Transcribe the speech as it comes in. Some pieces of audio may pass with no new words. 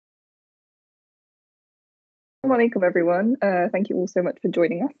Alaikum everyone. Thank you all so much for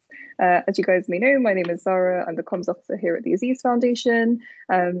joining us. As you guys may know, my name is Zara. I'm the comms officer here at the Aziz Foundation.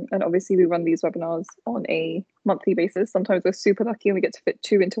 And obviously we run these webinars on a monthly basis. Sometimes we're super lucky and we get to fit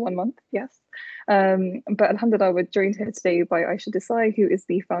two into 1 month, yes. But alhamdulillah, we're joined here today by Aisha Desai, who is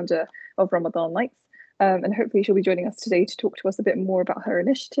the founder of Ramadan Nights. And hopefully she'll be joining us today to talk to us a bit more about her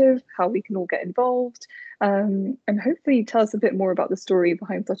initiative, how we can all get involved, and hopefully tell us a bit more about the story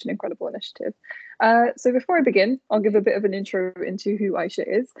behind such an incredible initiative. So before I begin, I'll give a bit of an intro into who Aisha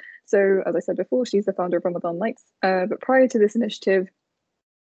is. So as I said before, she's the founder of Ramadan Nights. But prior to this initiative,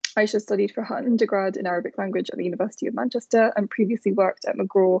 Aisha studied for her undergrad in Arabic language at the University of Manchester and previously worked at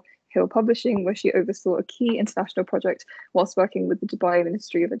McGraw-Hill Publishing, where she oversaw a key international project whilst working with the Dubai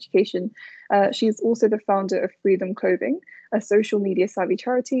Ministry of Education. She is also the founder of Freedom Clothing, a social media savvy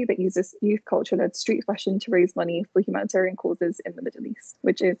charity that uses youth culture-led street fashion to raise money for humanitarian causes in the Middle East,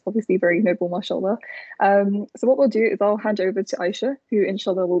 which is obviously very noble, mashallah. So what we'll do is I'll hand over to Aisha, who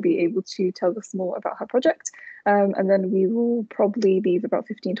inshallah will be able to tell us more about her project. And then we will probably leave about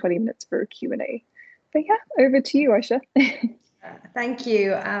 15-20 minutes for a Q&A. But yeah, over to you, Aisha. Thank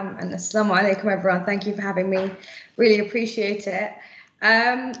you, and assalamu alaikum everyone. Thank you for having me. Really appreciate it.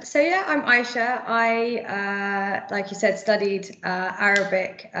 So yeah, I'm Aisha. I, like you said, studied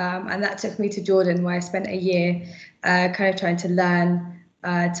Arabic, and that took me to Jordan, where I spent a year kind of trying to learn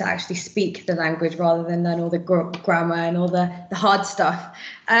to actually speak the language rather than learn all the grammar and all the hard stuff.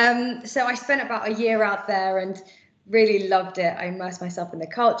 So I spent about a year out there and really loved it. I immersed myself in the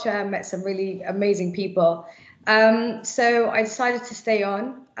culture, met some really amazing people. So I decided to stay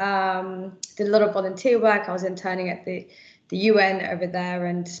on, did a lot of volunteer work. I was interning at the UN over there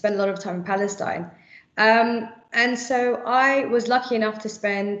and spent a lot of time in Palestine. And so I was lucky enough to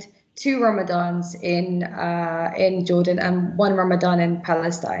spend 2 Ramadans in Jordan and 1 Ramadan in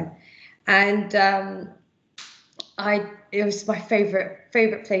Palestine. And it was my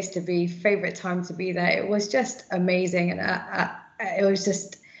favorite place to be, favorite time to be there. It was just amazing. And it was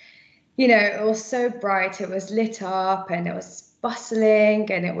just, you know, it was so bright. It was lit up and it was bustling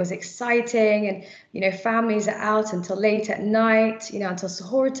and it was exciting, and you know, families are out until late at night, you know, until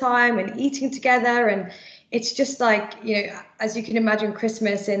suhoor time and eating together. And it's just like, you know, as you can imagine,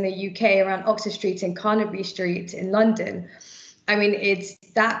 Christmas in the UK around Oxford Street and Carnaby Street in London, I mean, it's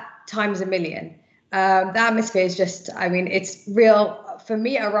that times a million. The atmosphere is just, I mean, it's real, for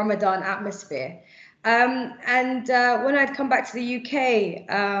me, a Ramadan atmosphere. And when I'd come back to the UK,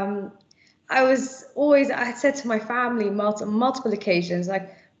 I had said to my family multiple occasions,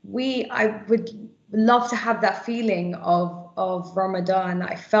 like, I would love to have that feeling of Ramadan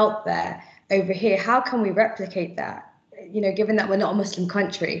that I felt there over here. How can we replicate that, you know, given that we're not a Muslim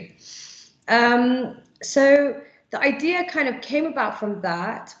country? So the idea kind of came about from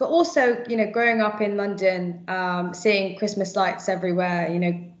that, but also, you know, growing up in London, seeing Christmas lights everywhere, you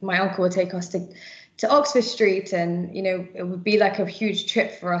know, my uncle would take us to Oxford Street, and you know, it would be like a huge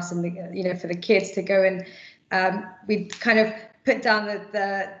trip for us and you know, for the kids to go, and we'd kind of put down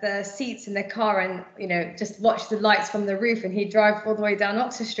the seats in the car and, you know, just watch the lights from the roof, and he'd drive all the way down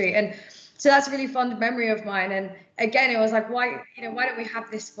Oxford Street. And so that's a really fond memory of mine. And again, it was like, why don't we have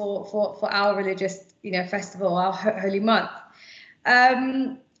this for our religious, you know, festival, our holy month?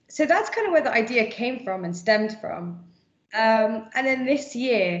 So that's kind of where the idea came from and stemmed from. And then this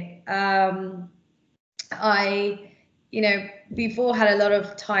year, you know, we've all had a lot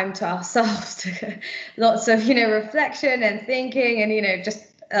of time to ourselves, lots of, you know, reflection and thinking and, you know, just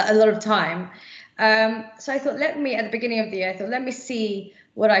a lot of time. So I thought, at the beginning of the year, I thought, let me see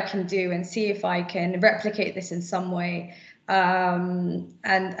what I can do and see if I can replicate this in some way, and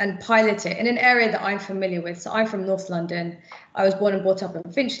pilot it in an area that I'm familiar with. So I'm from North London. I was born and brought up in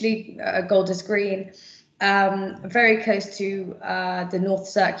Finchley, Golders Green. Very close to the North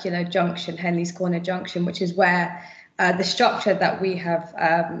Circular Junction, Henley's Corner Junction, which is where the structure that we have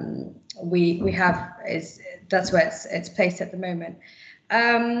that's where it's placed at the moment.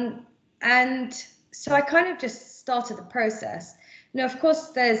 And so I kind of just started the process. Now, of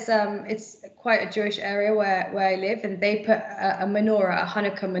course, there's it's quite a Jewish area where I live, and they put a menorah, a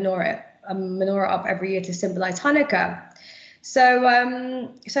Hanukkah menorah up every year to symbolize Hanukkah. So I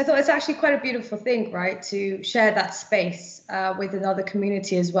thought it's actually quite a beautiful thing, right, to share that space with another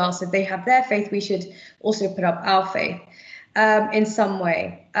community as well. So they have their faith, we should also put up our faith in some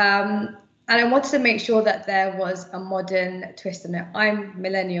way. And I wanted to make sure that there was a modern twist on it. I'm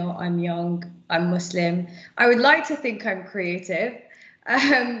millennial, I'm young, I'm Muslim. I would like to think I'm creative.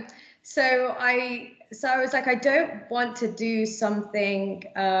 So I was like, I don't want to do something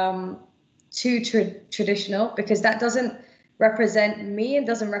too traditional, because that doesn't represent me and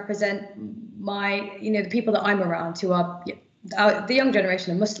doesn't represent the people that I'm around, who are the young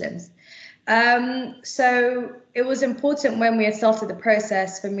generation of Muslims. So it was important when we had started the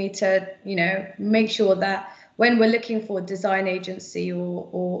process for me to, make sure that when we're looking for a design agency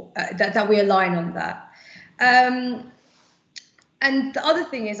or that we align on that. And the other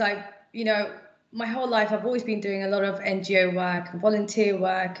thing is my whole life I've always been doing a lot of NGO work and volunteer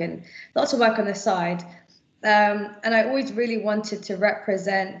work and lots of work on the side. And I always really wanted to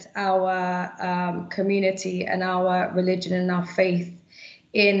represent our community and our religion and our faith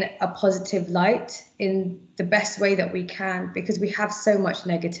in a positive light, in the best way that we can, because we have so much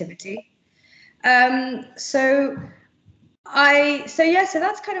negativity. So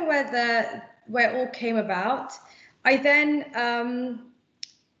that's kind of where it all came about. I then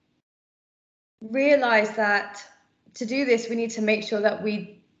realized that to do this, we need to make sure that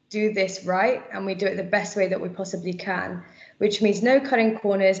we do this right and we do it the best way that we possibly can, which means no cutting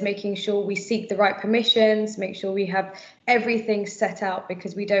corners, making sure we seek the right permissions, make sure we have everything set out,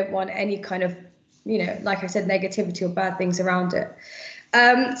 because we don't want any kind of, like I said, negativity or bad things around it.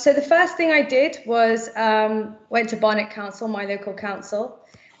 So the first thing I did was went to Barnet Council, my local council,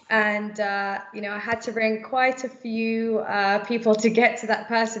 and I had to ring quite a few people to get to that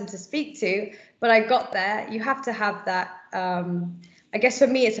person to speak to, but I got there. You have to have that. I guess for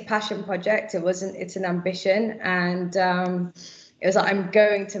me, it's a passion project. It's an ambition. And it was like, I'm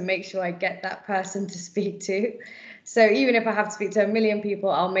going to make sure I get that person to speak to. So even if I have to speak to a million people,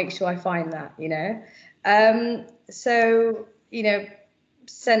 I'll make sure I find that,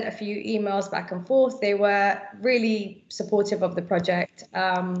 sent a few emails back and forth. They were really supportive of the project.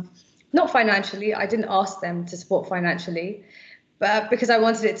 Not financially. I didn't ask them to support financially, but because I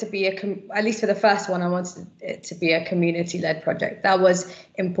wanted it to be at least for the first one, I wanted it to be a community-led project. That was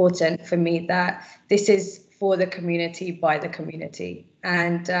important for me, that this is for the community, by the community.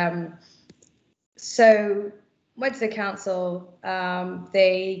 And so went to the council,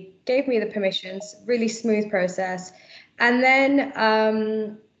 they gave me the permissions, really smooth process. And then,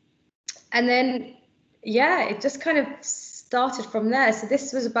 it just kind of started from there. So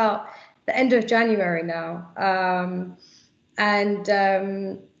this was about the end of January now. And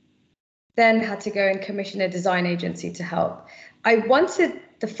then had to go and commission a design agency to help. I wanted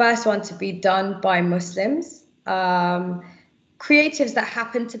the first one to be done by Muslims, creatives that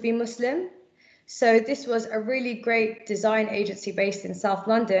happen to be Muslim. So this was a really great design agency based in South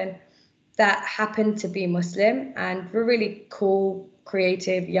London that happened to be Muslim, and we're really cool,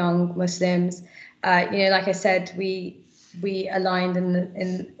 creative, young Muslims. Like I said, we aligned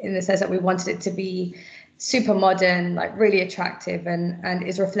in the sense that we wanted it to be super modern, like really attractive, and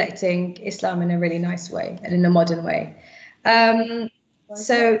is reflecting Islam in a really nice way and in a modern way.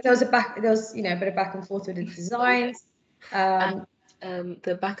 So there was a bit of back and forth with the designs.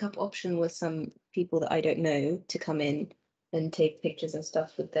 The backup option was some people that I don't know to come in and take pictures and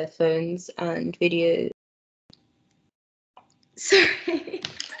stuff with their phones and videos. Sorry.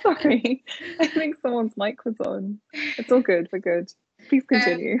 I think someone's mic was on. It's all good. We're good. Please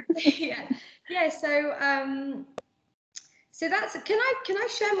continue. Yeah. So that's. Can I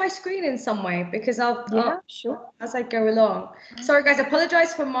share my screen in some way, because I'll sure, as I go along. Sorry guys, I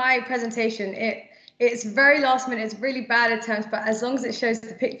apologize for my presentation. It's very last minute. It's really bad at times, but as long as it shows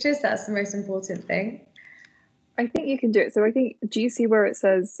the pictures, that's the most important thing. I think you can do it. So I think, do you see where it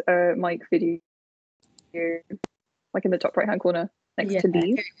says mic video, like in the top right hand corner next to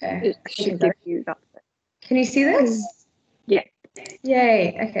these? It should give you that. Can you see this? Yeah.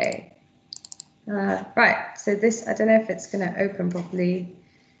 Yay. Okay. Right. So this, I don't know if it's going to open properly.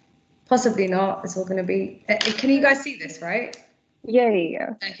 Possibly not. It's all going to be. Can you guys see this? Right?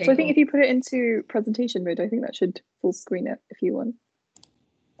 Yeah. Okay, so I think if you put it into presentation mode, I think that should full screen it if you want.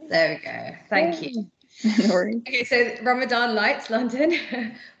 There we go. Thank you. No worries. Okay, so Ramadan Lights, London.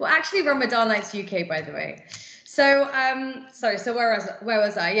 Well, actually, Ramadan Lights UK, by the way. So, sorry. So where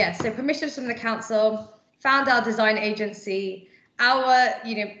was I? Yeah. So permissions from the council. Found our design agency.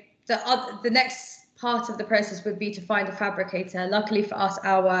 The next part of the process would be to find a fabricator. Luckily for us,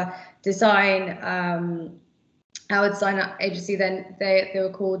 our design agency, then they were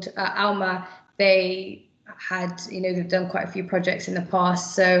called Alma. They had, they've done quite a few projects in the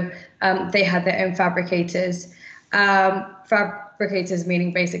past, so they had their own fabricators. Fabricators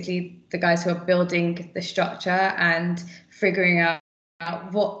meaning basically the guys who are building the structure and figuring out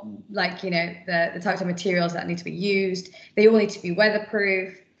what, the types of materials that need to be used. They all need to be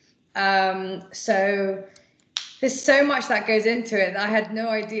weatherproof. So there's so much that goes into it that I had no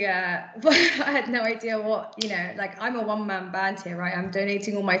idea. I had no idea what, I'm a one-man band here, right? I'm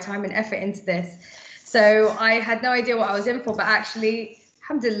donating all my time and effort into this. So I had no idea what I was in for, but actually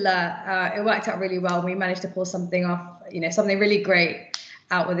alhamdulillah, it worked out really well. We managed to pull something off, something really great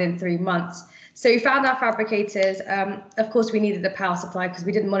out within 3 months. So we found our fabricators. Of course, we needed a power supply because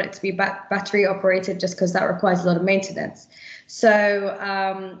we didn't want it to be battery operated, just because that requires a lot of maintenance. So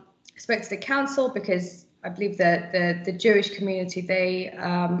I spoke to the council because I believe that the Jewish community, they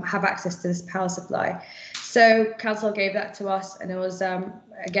have access to this power supply. So council gave that to us, and it was,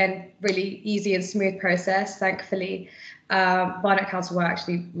 again, really easy and smooth process, thankfully. Barnet Council were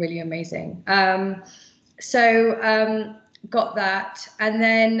actually really amazing. Got that, and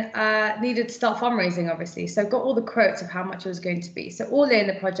then needed to start fundraising, obviously. So got all the quotes of how much it was going to be. So all in,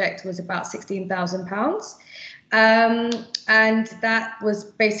 the project was about £16,000. And that was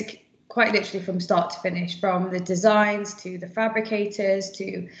basically quite literally from start to finish, from the designs to the fabricators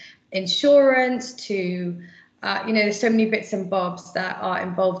to insurance to, there's so many bits and bobs that are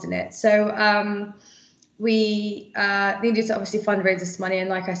involved in it. So we needed to obviously fundraise this money, and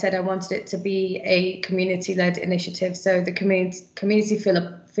like I said, I wanted it to be a community-led initiative, so the community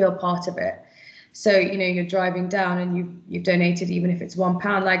feel part of it. So you're driving down and you've donated, even if it's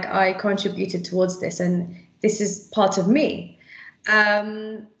 £1. Like, I contributed towards this, and this is part of me.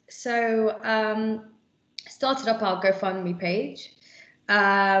 Started up our GoFundMe page,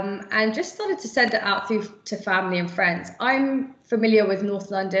 and just started to send it out to family and friends. I'm familiar with North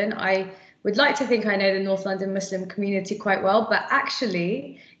London. I would like to think I know the North London Muslim community quite well, but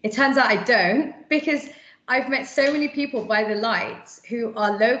actually it turns out I don't, because I've met so many people by the lights who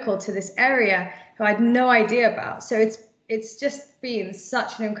are local to this area who I had no idea about. So it's just been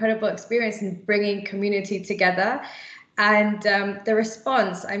such an incredible experience in bringing community together. And the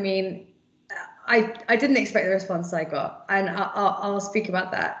response, I mean, I didn't expect the response I got, and I'll speak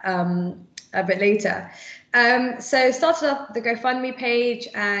about that a bit later. So started up the GoFundMe page,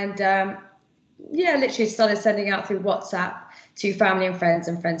 and literally started sending out through WhatsApp to family and friends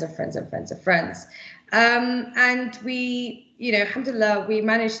and friends of friends and friends of friends. And we, alhamdulillah, we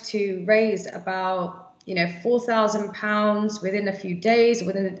managed to raise about, £4,000 within a few days,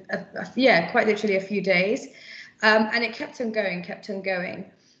 quite literally a few days. And it kept on going.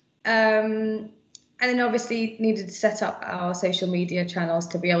 And then obviously needed to set up our social media channels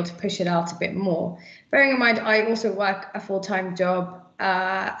to be able to push it out a bit more. Bearing in mind, I also work a full-time job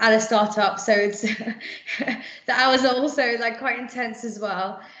at a startup, so it's the hours are also like quite intense as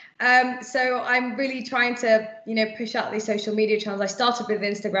well. So I'm really trying to, push out these social media channels. I started with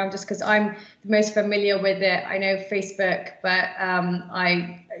Instagram just because I'm the most familiar with it. I know Facebook, but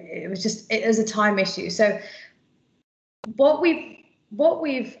it was a time issue. So what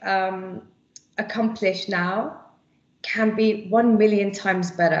we've accomplished now can be 1 million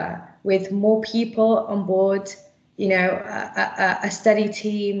times better with more people on board, a steady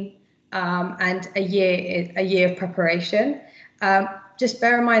team, and a year of preparation. Just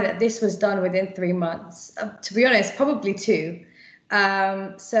bear in mind that this was done within 3 months, to be honest, probably 2.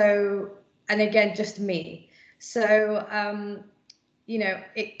 And again, just me. So,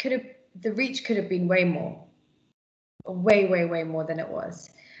 the reach could have been way more, way more than it was.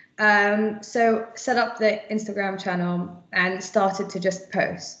 So set up the Instagram channel and started to just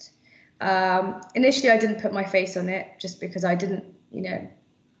post. Initially, I didn't put my face on it just because I didn't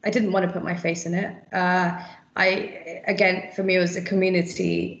want to put my face in it. Again, for me, it was a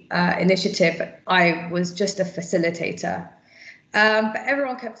community initiative. I was just a facilitator. But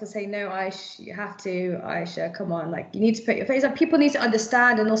everyone kept on saying, no, Aish, you have to, Aisha, come on, like, you need to put your face on. People need to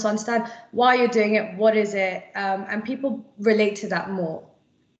understand, and also understand why you're doing it, what is it, and people relate to that more.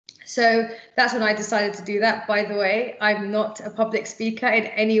 So that's when I decided to do that. By the way, I'm not a public speaker in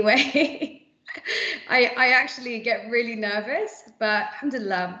any way. I actually get really nervous, but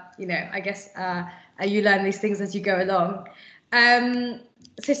alhamdulillah, I guess you learn these things as you go along.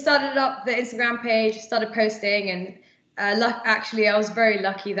 So started up the Instagram page, started posting, and actually I was very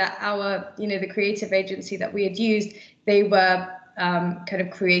lucky that our, the creative agency that we had used, they were kind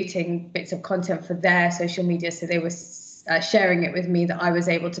of creating bits of content for their social media. So they were sharing it with me that I was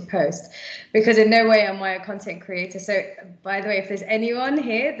able to post, because in no way am I a content creator. So by the way, if there's anyone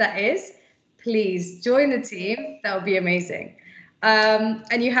here that is, please join the team. That would be amazing.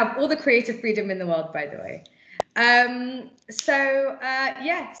 And you have all the creative freedom in the world, by the way.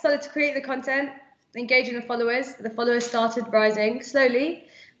 Started to create the content, engaging the followers. The followers started rising slowly,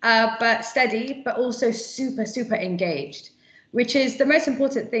 but steady, but also super, super engaged, which is the most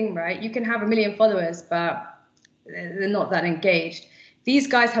important thing, right? You can have 1 million followers, but they're not that engaged. These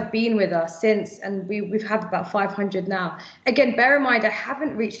guys have been with us since, and we've had about 500 now. Again, bear in mind, I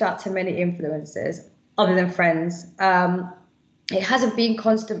haven't reached out to many influencers other than friends. It hasn't been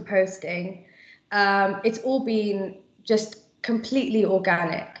constant posting. It's all been just completely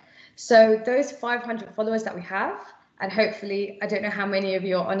organic. So those 500 followers that we have, and hopefully, I don't know how many of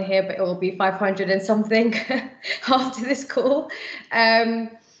you are on here, but it will be 500 and something after this call.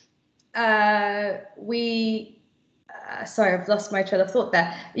 Sorry, I've lost my train of thought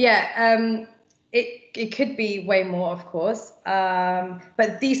there. Yeah, it could be way more, of course,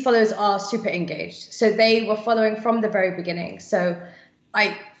 but these followers are super engaged. So they were following from the very beginning. So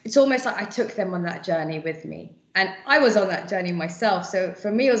it's almost like I took them on that journey with me, and I was on that journey myself. So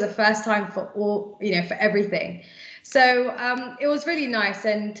for me, it was the first time for all, for everything. So it was really nice,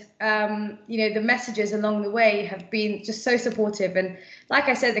 and the messages along the way have been just so supportive. And like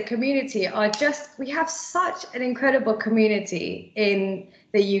I said, the community we have such an incredible community in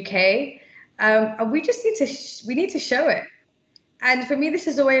the UK. And we just need to show it. And for me, this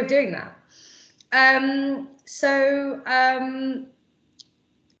is a way of doing that. So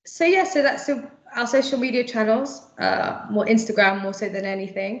that's our social media channels, more Instagram more so than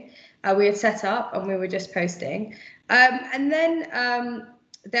anything. We had set up and we were just posting. And then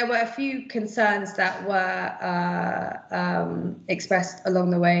there were a few concerns that were expressed along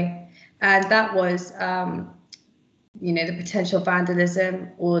the way. And that was, the potential vandalism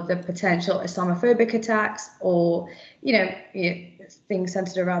or the potential Islamophobic attacks or, things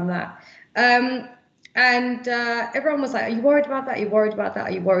centered around that. And everyone was like, are you worried about that? Are you worried about that?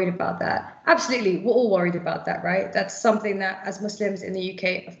 Are you worried about that? Absolutely. We're all worried about that, right? That's something that as Muslims in the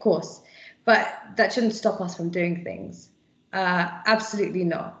UK, of course, but that shouldn't stop us from doing things. Absolutely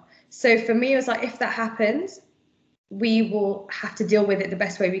not. So for me, it was like, if that happens, we will have to deal with it the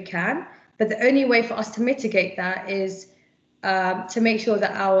best way we can. But the only way for us to mitigate that is to make sure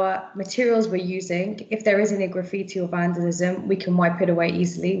that our materials we're using, if there is any graffiti or vandalism, we can wipe it away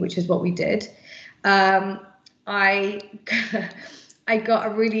easily, which is what we did. I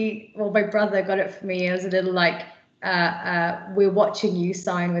got my brother got it for me. It was a little like, we're watching you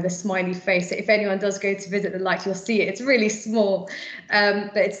sign with a smiley face. So if anyone does go to visit the light, you'll see it. It's really small,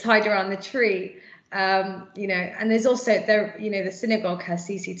 but it's tied around the tree. And there's also the synagogue has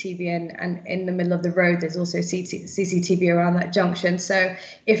CCTV and in the middle of the road, there's also CCTV around that junction. So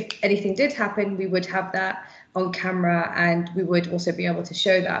if anything did happen, we would have that on camera and we would also be able to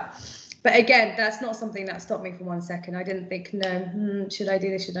show that. But again, that's not something that stopped me for 1 second. I didn't think, no, should I do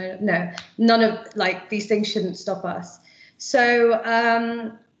this? Should I? No, none of these things shouldn't stop us. So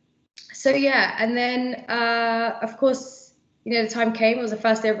yeah. And then, of course, the time came, it was the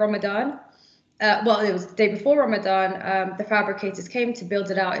first day of Ramadan. It was the day before Ramadan. The fabricators came to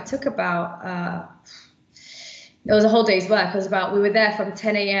build it out. It took about, it was a whole day's work. We were there from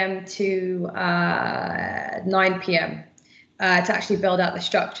 10 a.m. to 9 p.m. To actually build out the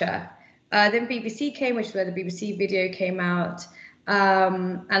structure. Then BBC came, which is where the BBC video came out.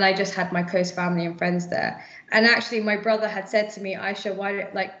 And I just had my close family and friends there. And actually, my brother had said to me, Aisha, why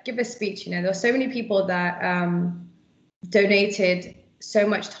don't give a speech? There were so many people that donated so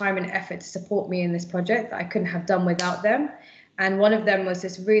much time and effort to support me in this project that I couldn't have done without them. And one of them was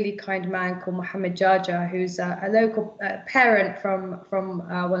this really kind man called Mohammed Jaja, who's a local parent from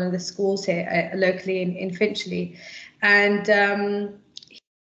one of the schools here locally in Finchley. And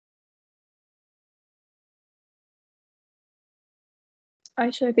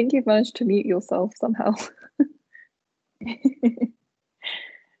Aisha, I think you've managed to mute yourself somehow.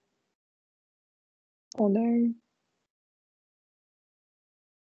 Oh no.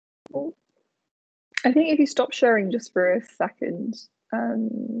 Oh. I think if you stop sharing just for a second,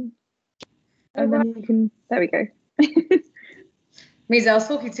 and then you can, there we go. Means I was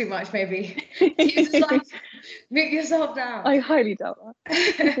talking too much, maybe. Mute yourself down. I highly doubt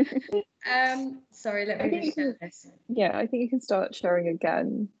that. Sorry, let me just share this. Yeah, I think you can start sharing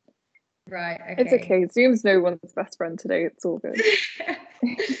again. Right, okay. It's okay. Zoom's no one's best friend today. It's all good.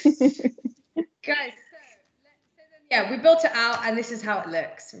 Guys, we built it out and this is how it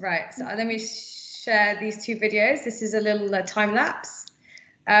looks. Right, so let me share these two videos. This is a little time lapse.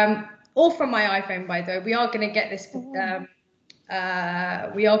 All from my iPhone, by the way. We are going to get this. We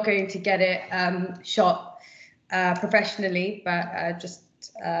are going to get it shot professionally, but just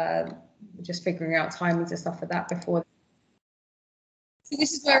figuring out timings and stuff for that before. So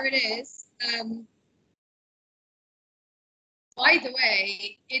this is where it is. By the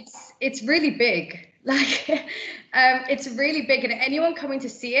way, it's really big. It's really big, and anyone coming to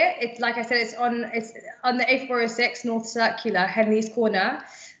see it, it's like I said, it's on the A406 North Circular, Henley's Corner,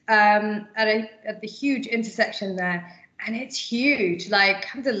 at the huge intersection there. And it's huge,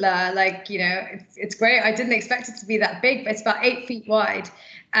 alhamdulillah, it's great. I didn't expect it to be that big, but it's about 8 feet wide.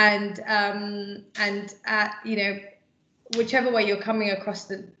 And whichever way you're coming across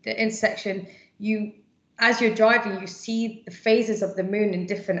the intersection, you as you're driving, you see the phases of the moon in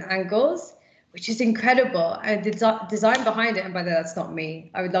different angles, which is incredible. And the design behind it, and by the way, that's not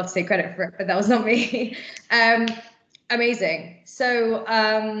me. I would love to take credit for it, but that was not me. Amazing. So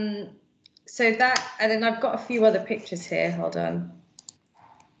so that, and then I've got a few other pictures here. Hold on.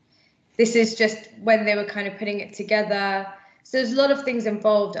 This is just when they were kind of putting it together. So there's a lot of things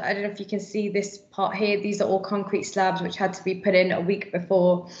involved. I don't know if you can see this part here. These are all concrete slabs which had to be put in a week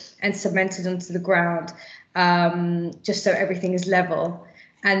before and cemented onto the ground, just so everything is level.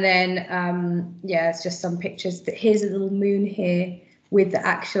 And then, yeah, it's just some pictures. Here's a little moon here with the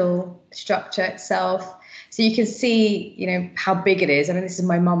actual structure itself. So you can see, you know, how big it is. I mean, this is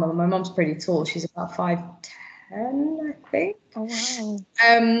my mum. My mum's pretty tall. She's about 5'10", I think. Oh wow. Sure.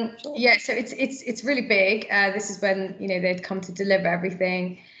 Yeah, so it's really big. This is when, you know, they'd come to deliver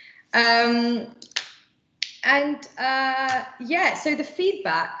everything. Yeah, so the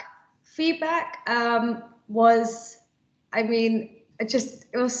feedback was, I mean,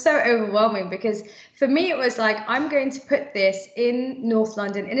 it was so overwhelming, because for me it was like, I'm going to put this in North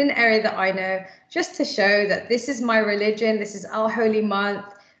London, in an area that I know, just to show that this is my religion, this is our holy month.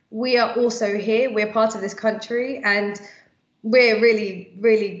 We are also here, we're part of this country, and we're really,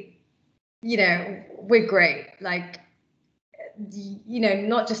 really, you know, we're great. Like, you know,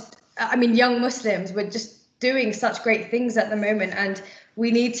 not just, I mean, young Muslims, we're just doing such great things at the moment, and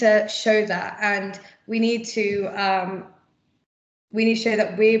we need to show that, and we need to show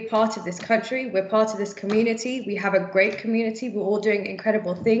that we're part of this country, we're part of this community, we have a great community, we're all doing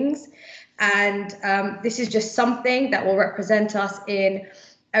incredible things, and this is just something that will represent us in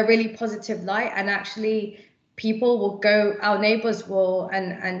a really positive light. And actually people will go, our neighbors will,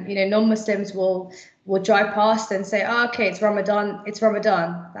 and you know, non-Muslims will drive past and say, oh, okay, it's Ramadan,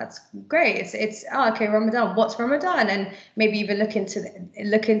 that's great, it's oh, okay, Ramadan, what's Ramadan? And maybe even look into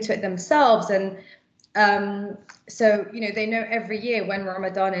it themselves. And so, you know, they know every year when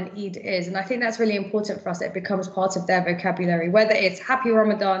Ramadan and Eid is. And I think that's really important for us. It becomes part of their vocabulary, whether it's Happy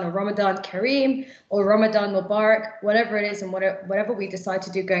Ramadan or Ramadan Kareem or Ramadan Mubarak, whatever it is, and whatever we decide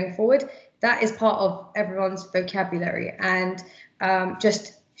to do going forward, that is part of everyone's vocabulary, and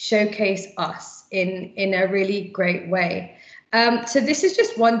just showcase us in a really great way. So this is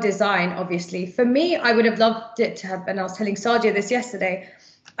just one design, obviously. For me, I would have loved it to have, and I was telling Sadia this yesterday,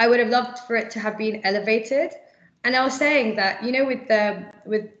 I would have loved for it to have been elevated. And I was saying that, you know, with the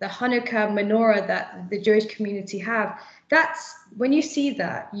Hanukkah menorah that the Jewish community have, that's, when you see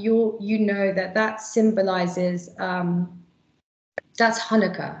that, you know that symbolizes, that's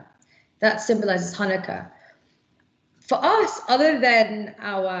Hanukkah. That symbolizes Hanukkah. For us, other than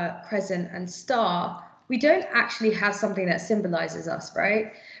our crescent and star, we don't actually have something that symbolizes us,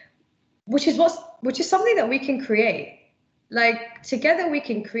 right? Which is something that we can create. Like, together we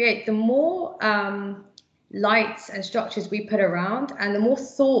can create. The more lights and structures we put around, and the more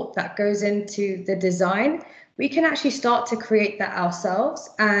thought that goes into the design, we can actually start to create that ourselves,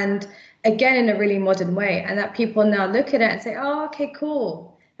 and again, in a really modern way. And that people now look at it and say, oh, okay,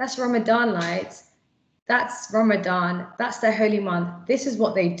 cool, that's Ramadan lights, that's Ramadan, that's their holy month, this is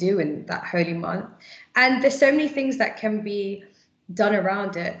what they do in that holy month. And there's so many things that can be done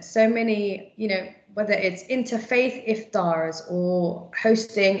around it. So many, you know, whether it's interfaith iftars, or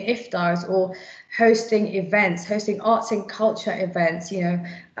hosting iftars, or hosting events, hosting arts and culture events, you know,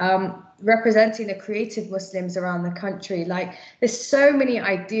 representing the creative Muslims around the country. Like, there's so many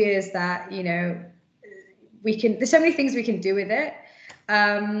ideas that, you know, there's so many things we can do with it.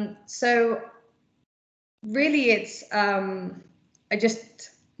 So really it's,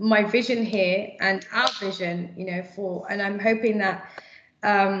 my vision here, and our vision, you know, and I'm hoping that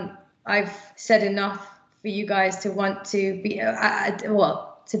I've said enough for you guys to want to be,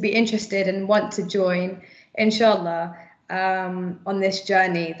 to be interested and want to join, inshallah, on this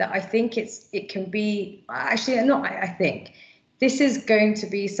journey. That I think it can be, actually not, I think this is going to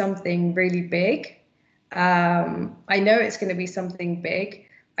be something really big. I know it's going to be something big.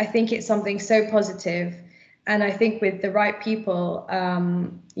 I think it's something so positive. And I think with the right people,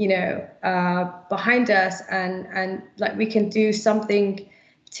 you know, behind us, and like, we can do something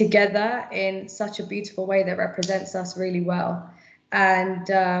together in such a beautiful way that represents us really well. And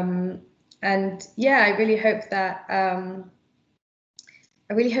yeah, I really hope that,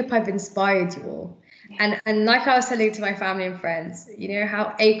 I've inspired you all. And like I was telling to my family and friends, you know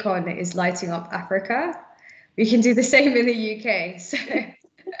how Akon is lighting up Africa? We can do the same in the UK. So.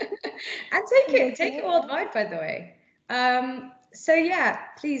 And take it worldwide, by the way. So yeah,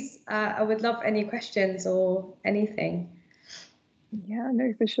 please, I would love any questions or anything. Yeah,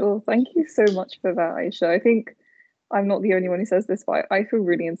 no, for sure. Thank you so much for that, Aisha. I think I'm not the only one who says this, but I feel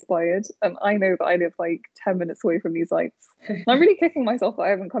really inspired. And I know that I live like 10 minutes away from these lights. And I'm really kicking myself that I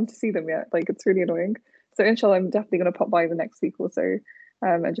haven't come to see them yet. Like, it's really annoying. So inshallah, I'm definitely going to pop by the next week or so,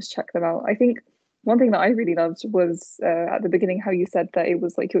 and just check them out. I think one thing that I really loved was at the beginning how you said that it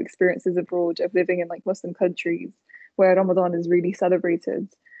was like your experiences abroad of living in like Muslim countries where Ramadan is really celebrated.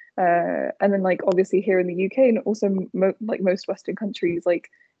 And then like obviously here in the UK and also like most Western countries, like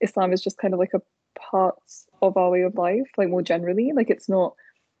Islam is just kind of like a part of our way of life, like more generally. Like it's not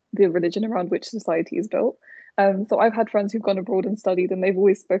the religion around which society is built. So I've had friends who've gone abroad and studied, and they've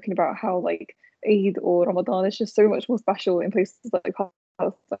always spoken about how like Eid or Ramadan is just so much more special in places like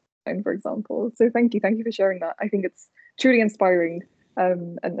Palestine, for example. So thank you for sharing that. I think it's truly inspiring,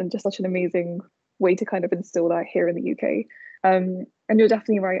 and just such an amazing way to kind of instill that here in the UK. And you're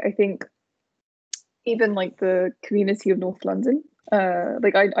definitely right. I think even like the community of North London,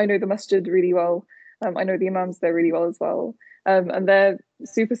 like I know the masjid really well. I know the imams there really well as well. And they're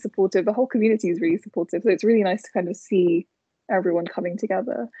super supportive. The whole community is really supportive. So it's really nice to kind of see everyone coming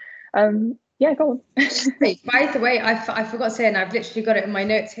together. Yeah, go on. By the way, I forgot to say, and I've literally got it in my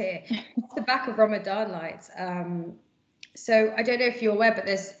notes here. It's the back of Ramadan lights. So I don't know if you're aware, but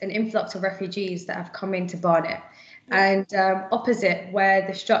there's an influx of refugees that have come into Barnet. And opposite where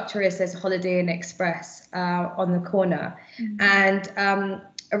the structure is, there's a Holiday Inn Express on the corner. And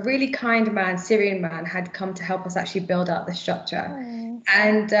a really kind man, Syrian man, had come to help us actually build out the structure.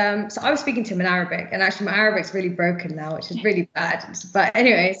 And so I was speaking to him in Arabic, and actually my Arabic's really broken now, which is really bad. But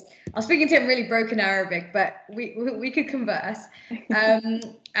anyways, I was speaking to him really broken Arabic, but we could converse. And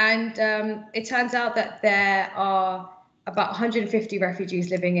it turns out that there are about 150 refugees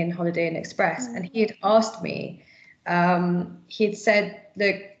living in Holiday Inn Express. And he had asked me, he had said,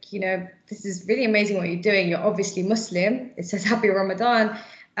 look, you know, this is really amazing what you're doing. You're obviously Muslim. It says Happy Ramadan.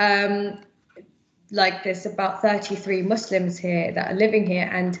 Like there's about 33 Muslims here that are living here,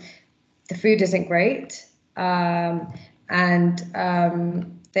 and the food isn't great. They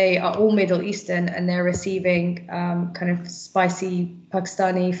are all Middle Eastern, and they're receiving kind of spicy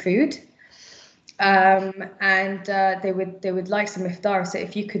Pakistani food. They would like some iftar. So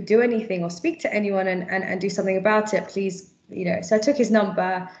if you could do anything or speak to anyone and do something about it, please, you know. So I took his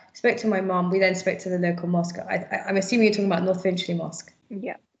number, spoke to my mom. We then spoke to the local mosque. I'm assuming you're talking about North Finchley Mosque.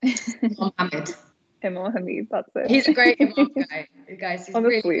 Yeah. Mohammed. Imam Hamid, that's it. He's a great Imam guy. Guys, he's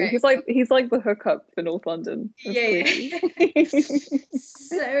honestly really great. he's like the hookup for North London. Yeah.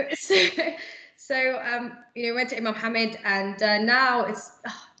 So you know, went to Imam Hamid, and now it's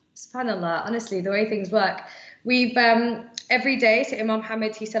subhanallah, honestly, the way things work. We've every day, so Imam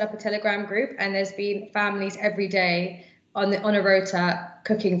Hamid, he set up a Telegram group, and there's been families every day on a rota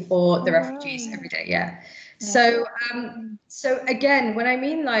cooking for the refugees every day. Yeah. So again, when I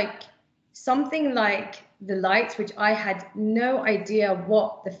mean like something like the lights, which I had no idea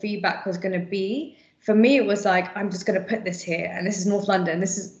what the feedback was going to be. For me, it was like, I'm just going to put this here, and this is North London.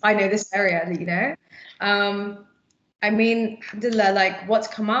 I know this area, you know. I mean, alhamdulillah, like what's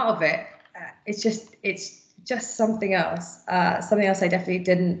come out of it, it's just something else. Something else I definitely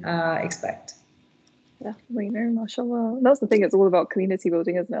didn't expect. Definitely, no, mashallah. That's the thing, it's all about community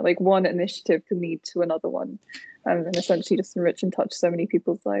building, isn't it? Like one initiative can lead to another one, and essentially just enrich and touch so many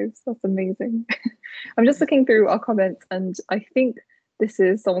people's lives. That's amazing. I'm just looking through our comments, and I think this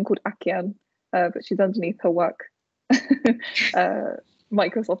is someone called Akian, but she's underneath her work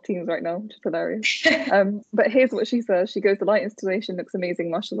Microsoft Teams right now, which is hilarious. But here's what she says. She goes, the light installation looks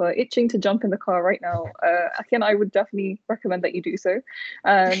amazing, mashallah. Itching to jump in the car right now. Again, I would definitely recommend that you do so.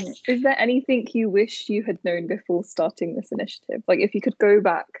 Is there anything you wish you had known before starting this initiative? Like if you could go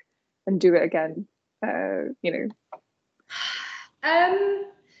back and do it again, you know.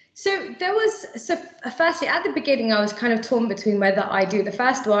 So firstly, at the beginning, I was kind of torn between whether I do the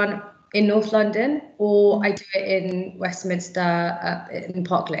first one in North London or I do it in Westminster in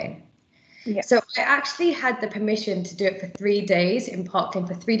Park Lane. Yeah. So I actually had the permission to do it for 3 days in Park Lane,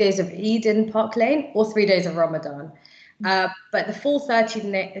 for 3 days of Eid in Park Lane or 3 days of Ramadan. But the full 30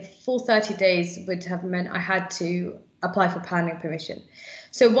 days would have meant I had to apply for planning permission.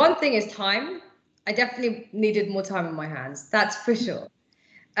 So one thing is time. I definitely needed more time on my hands. That's for sure.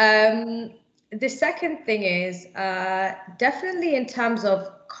 The second thing is definitely in terms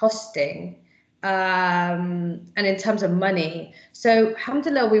of costing and in terms of money. So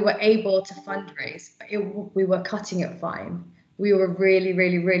alhamdulillah, we were able to fundraise, but we were cutting it fine. We were really,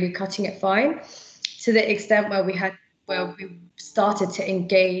 really, really cutting it fine to the extent where we started to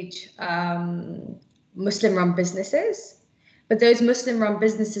engage Muslim-run businesses, but those Muslim-run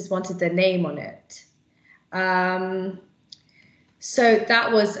businesses wanted their name on it. So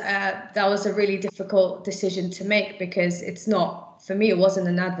that was a really difficult decision to make, because it's not, for me, it wasn't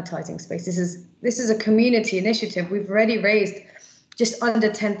an advertising space. This is a community initiative. We've already raised just under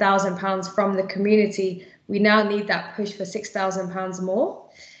 £10,000 from the community. We now need that push for £6,000 more.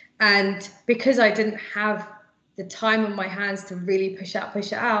 And because I didn't have the time on my hands to really push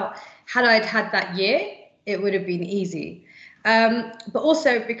it out, had I had that year, it would have been easy. But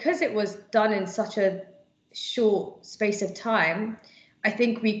also because it was done in such a short space of time, I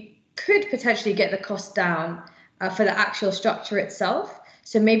think we could potentially get the cost down for the actual structure itself.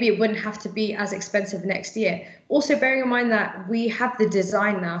 So maybe it wouldn't have to be as expensive next year. Also bearing in mind that we have the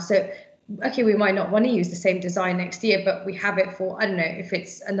design now. So, okay, we might not want to use the same design next year, but we have it for, I don't know, if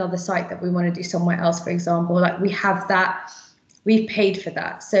it's another site that we want to do somewhere else, for example, like we have that, we've paid for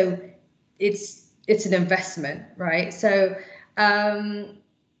that. So it's an investment, right? So,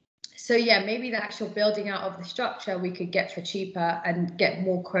 so yeah, maybe the actual building out of the structure we could get for cheaper and get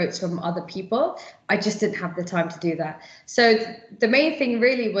more quotes from other people. I just didn't have the time to do that. So the main thing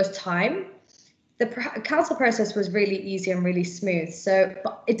really was time. The council process was really easy and really smooth. So,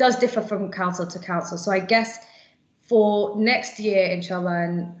 but it does differ from council to council. So I guess for next year,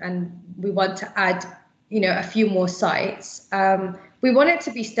 inshallah, and we want to add, a few more sites. We want it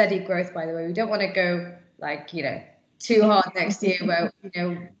to be steady growth, by the way. We don't want to go like, too hard next year where,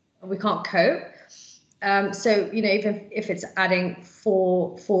 we can't cope. So, even if it's adding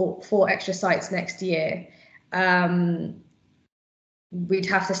four extra sites next year, we'd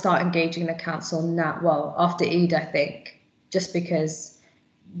have to start engaging the council now, well, after Eid, I think, just because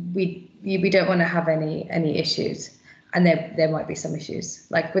we don't want to have any issues. And there might be some issues.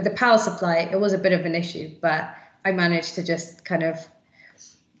 Like with the power supply, it was a bit of an issue, but I managed to just kind of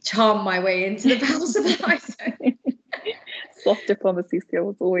charm my way into the power supply. Soft diplomacy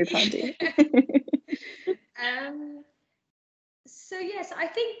skills, always handy. So yes, I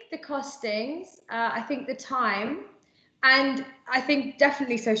think the costings, I think the time, and I think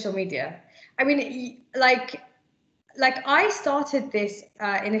definitely social media. I mean, like I started this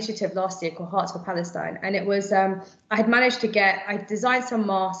initiative last year called Hearts for Palestine, and it was I designed some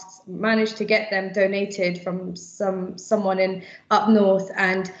masks, managed to get them donated from someone in up north,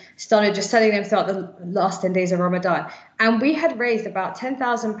 and started just selling them throughout the last 10 days of Ramadan. And we had raised about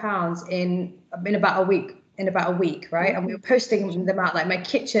 £10,000 in about a week. Right? And we were posting them out. Like my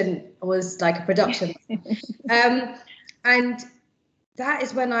kitchen was like a production. And that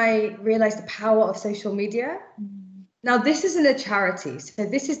is when I realized the power of social media. Now, this isn't a charity, so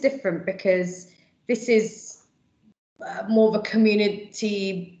this is different because this is more of a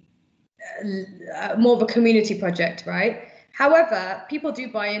community project, right? However, people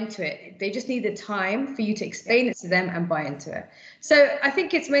do buy into it. They just need the time for you to explain it to them and buy into it. So I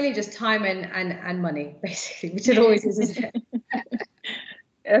think it's mainly just time and money, basically, which it always is, isn't it?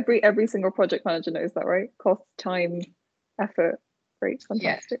 Every single project manager knows that, right? Cost, time, effort. Great,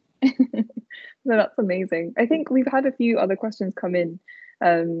 fantastic. Yeah. No, that's amazing. I think we've had a few other questions come in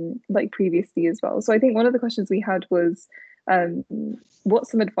like previously as well. So I think one of the questions we had was what's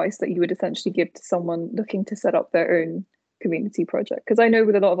some advice that you would essentially give to someone looking to set up their own community project? Because I know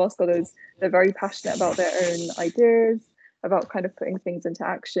with a lot of our scholars, they're very passionate about their own ideas, about kind of putting things into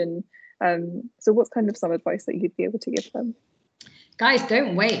action. So what's kind of some advice that you'd be able to give them? Guys,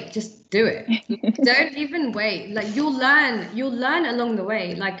 don't wait, just do it. Don't even wait. Like you'll learn along the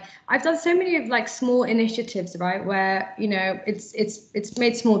way. Like I've done so many of like small initiatives, right, where it's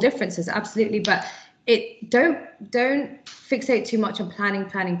made small differences, absolutely, but don't fixate too much on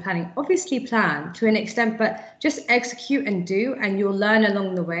planning. Obviously plan to an extent, but just execute and do, and you'll learn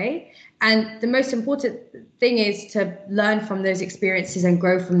along the way. And the most important thing is to learn from those experiences and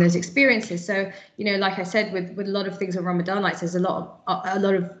grow from those experiences. So, like I said, with a lot of things on Ramadan lights, there's a lot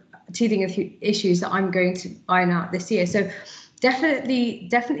of teething issues that I'm going to iron out this year. So definitely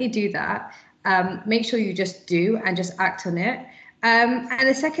do that. Make sure you just do and just act on it. And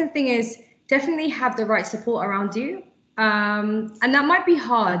the second thing is definitely have the right support around you. And that might be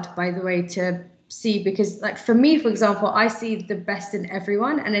hard, by the way, to see, because like for me, for example, I see the best in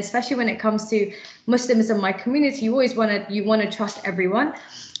everyone, and especially when it comes to Muslims in my community, you want to trust everyone,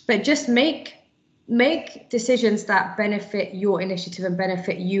 but just make decisions that benefit your initiative and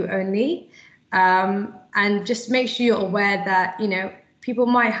benefit you only, and just make sure you're aware that people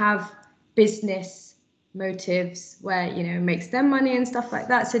might have business motives where it makes them money and stuff like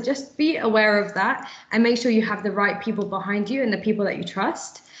that. So just be aware of that and make sure you have the right people behind you and the people that you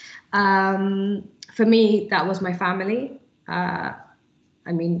trust. For me, that was my family. And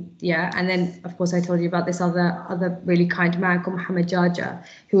then of course I told you about this other really kind man called Mohammed Jaja,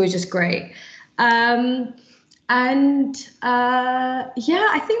 who was just great. And And yeah,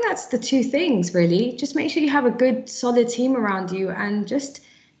 I think that's the two things really. Just make sure you have a good solid team around you, and just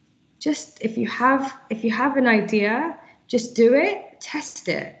if you have an idea, just do it, test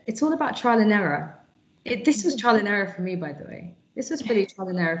it. It's all about trial and error. This was trial and error for me, by the way. This was really trial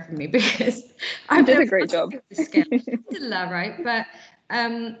and error for me because You did a great job. Alhamdulillah, right? But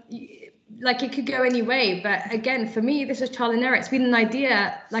like it could go any way. But again, for me, this was trial and error. It's been an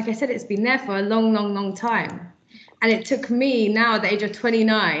idea, like I said, it's been there for a long, long, long time. And it took me now at the age of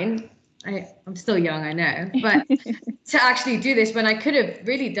 29, I'm still young, I know, but to actually do this when I could have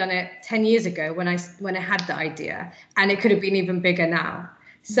really done it 10 years ago when I had the idea, and it could have been even bigger now.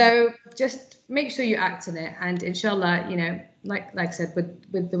 So just make sure you act on it, and inshallah, you know, like I said,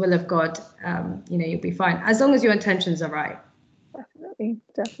 with the will of God, you know, you'll be fine as long as your intentions are right.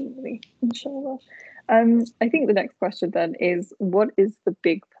 Definitely, inshallah. I think the next question then is, what is the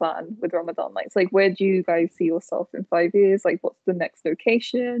big plan with Ramadan nights? Like, where do you guys see yourself in 5 years? Like, what's the next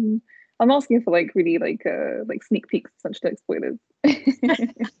location? I'm asking for like really like sneak peeks, essentially, like spoilers.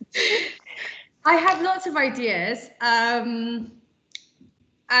 I have lots of ideas.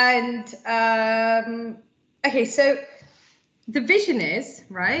 Okay, so the vision is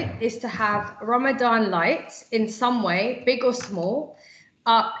to have Ramadan lights in some way, big or small,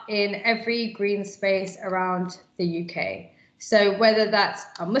 up in every green space around the UK. So whether that's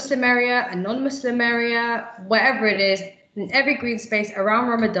a Muslim area, a non-Muslim area, whatever it is, in every green space around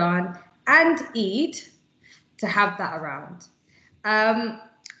Ramadan and Eid, to have that around.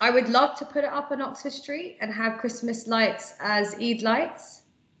 I would love to put it up on Oxford Street and have Christmas lights as Eid lights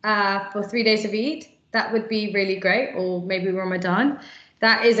for 3 days of Eid. That would be really great, or maybe Ramadan.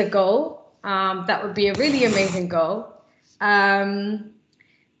 That is a goal. That would be a really amazing goal.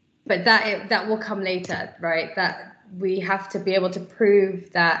 But that will come later, right? That we have to be able to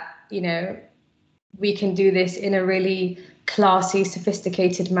prove that, you know, we can do this in a really classy,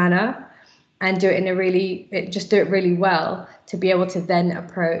 sophisticated manner, and do it in a really, just do it really well to be able to then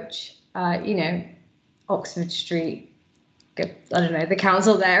approach, you know, Oxford Street, I don't know, the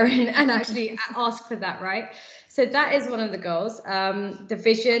council there, and actually ask for that, right? So that is one of the goals. The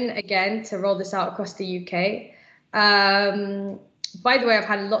vision, again, to roll this out across the UK. By the way, I've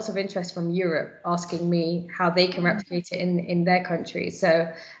had lots of interest from Europe asking me how they can replicate it in their country,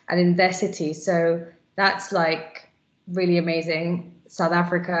 so, and in their city. So that's like really amazing. South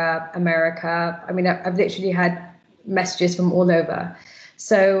Africa, America. I mean, I've literally had messages from all over.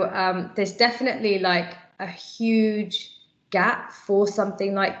 So there's definitely like a huge gap for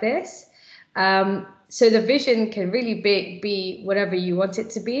something like this. So the vision can really be whatever you want it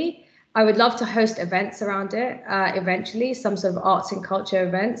to be. I would love to host events around it eventually, some sort of arts and culture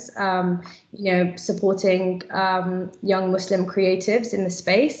events, you know, supporting young Muslim creatives in the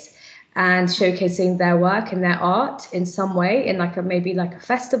space and showcasing their work and their art in some way, in like maybe like a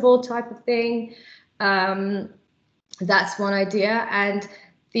festival type of thing. That's one idea. And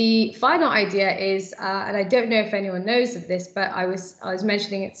the final idea is, and I don't know if anyone knows of this, but I was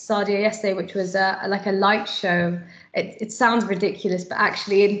mentioning it to Sadia yesterday, which was like a light show. It sounds ridiculous, but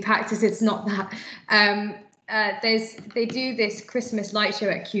actually in practice it's not that. They do this Christmas light show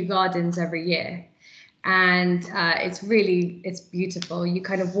at Kew Gardens every year, and it's beautiful. You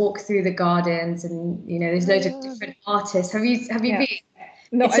kind of walk through the gardens, and you know there's loads of different artists. Have you been?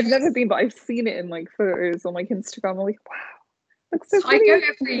 No, I've never been, but I've seen it in like photos on like Instagram. I'm like, wow. So I go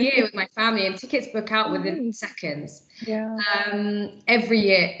every year with my family, and tickets book out within seconds. Yeah. Every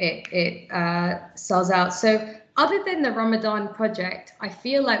year it sells out. So other than the Ramadan project, I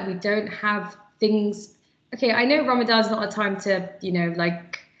feel like we don't have things. Okay, I know Ramadan's not a time to, you know,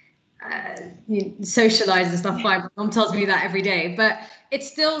 like socialize and stuff. Fine, my mom tells me that every day, but it's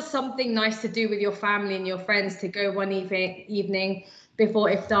still something nice to do with your family and your friends, to go one evening before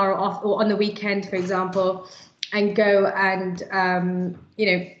iftar or on the weekend, for example, and go and you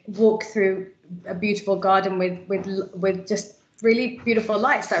know, walk through a beautiful garden with just really beautiful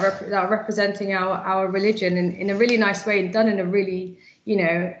lights that are representing our religion in a really nice way, and done in a really, you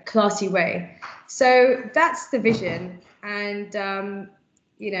know, classy way. So that's the vision, and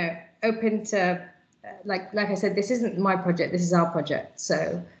you know, open to like I said, this isn't my project, this is our project.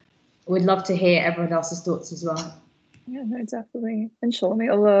 So we'd love to hear everyone else's thoughts as well. Yeah, no, definitely. Inshallah, may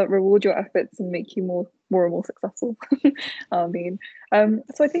Allah reward your efforts and make you more and more successful. I mean,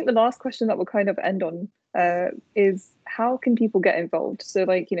 so I think the last question that we'll kind of end on is, how can people get involved? So,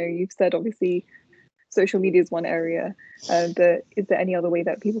 like, you know, you've said obviously social media is one area, but is there any other way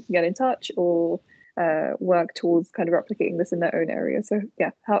that people can get in touch or work towards kind of replicating this in their own area? So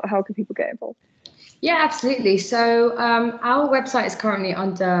yeah, how can people get involved? Yeah, absolutely. So our website is currently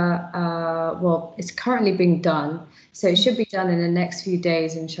under, well, it's currently being done. So it should be done in the next few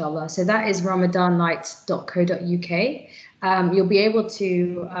days, inshallah. So that is ramadanlights.co.uk. You'll be able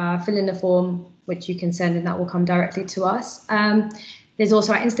to fill in the form, which you can send, and that will come directly to us. There's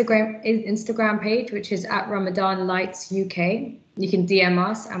also our Instagram page, which is at Ramadan Lights UK. You can DM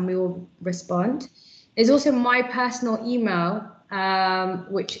us and we will respond. There's also my personal email,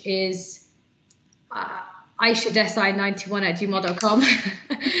 which is Aisha Desai 91@gmail.com.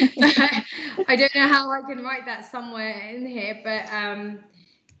 I don't know how I can write that somewhere in here, but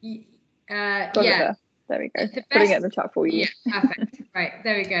Got it yeah. there we go. The Putting best, it in the chat for you. yeah, perfect. Right,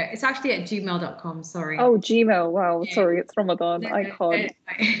 there we go. It's actually at gmail.com, sorry. Oh, Gmail. Wow, Yeah. sorry, it's Ramadan. No, I can't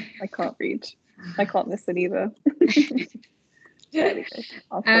read. I can't listen either. There we go.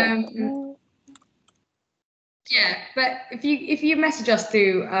 I'll correct that. Yeah, but if you message us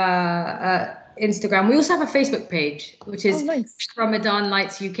through Instagram, we also have a Facebook page, which is nice. Ramadan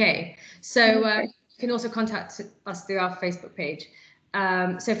Lights UK. So Okay. you can also contact us through our Facebook page.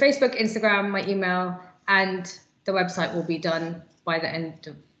 So Facebook, Instagram, my email, and the website will be done by the end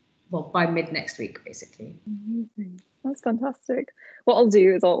of, well, by mid next week, basically. Amazing. That's fantastic. What I'll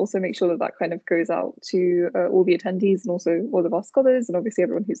do is I'll also make sure that that kind of goes out to all the attendees and also all of our scholars and obviously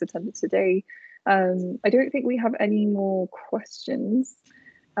everyone who's attended today. I don't think we have any more questions.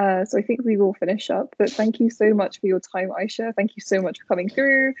 So I think we will finish up, but thank you so much for your time, Aisha. Thank you so much for coming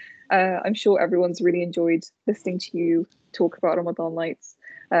through. I'm sure everyone's really enjoyed listening to you talk about Ramadan lights.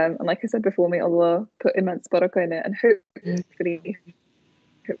 And like I said before, may Allah put immense barakah in it, and hopefully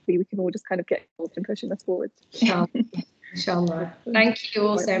we can all just kind of get involved in pushing this forward. Inshallah. Thank you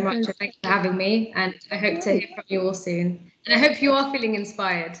all so much. Thanks for having me, and I hope to hear from you all soon. And I hope you are feeling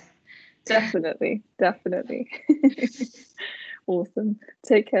inspired. Definitely. Awesome.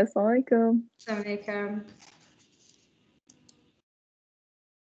 Take care. Assalamu alaikum. Assalamu alaikum.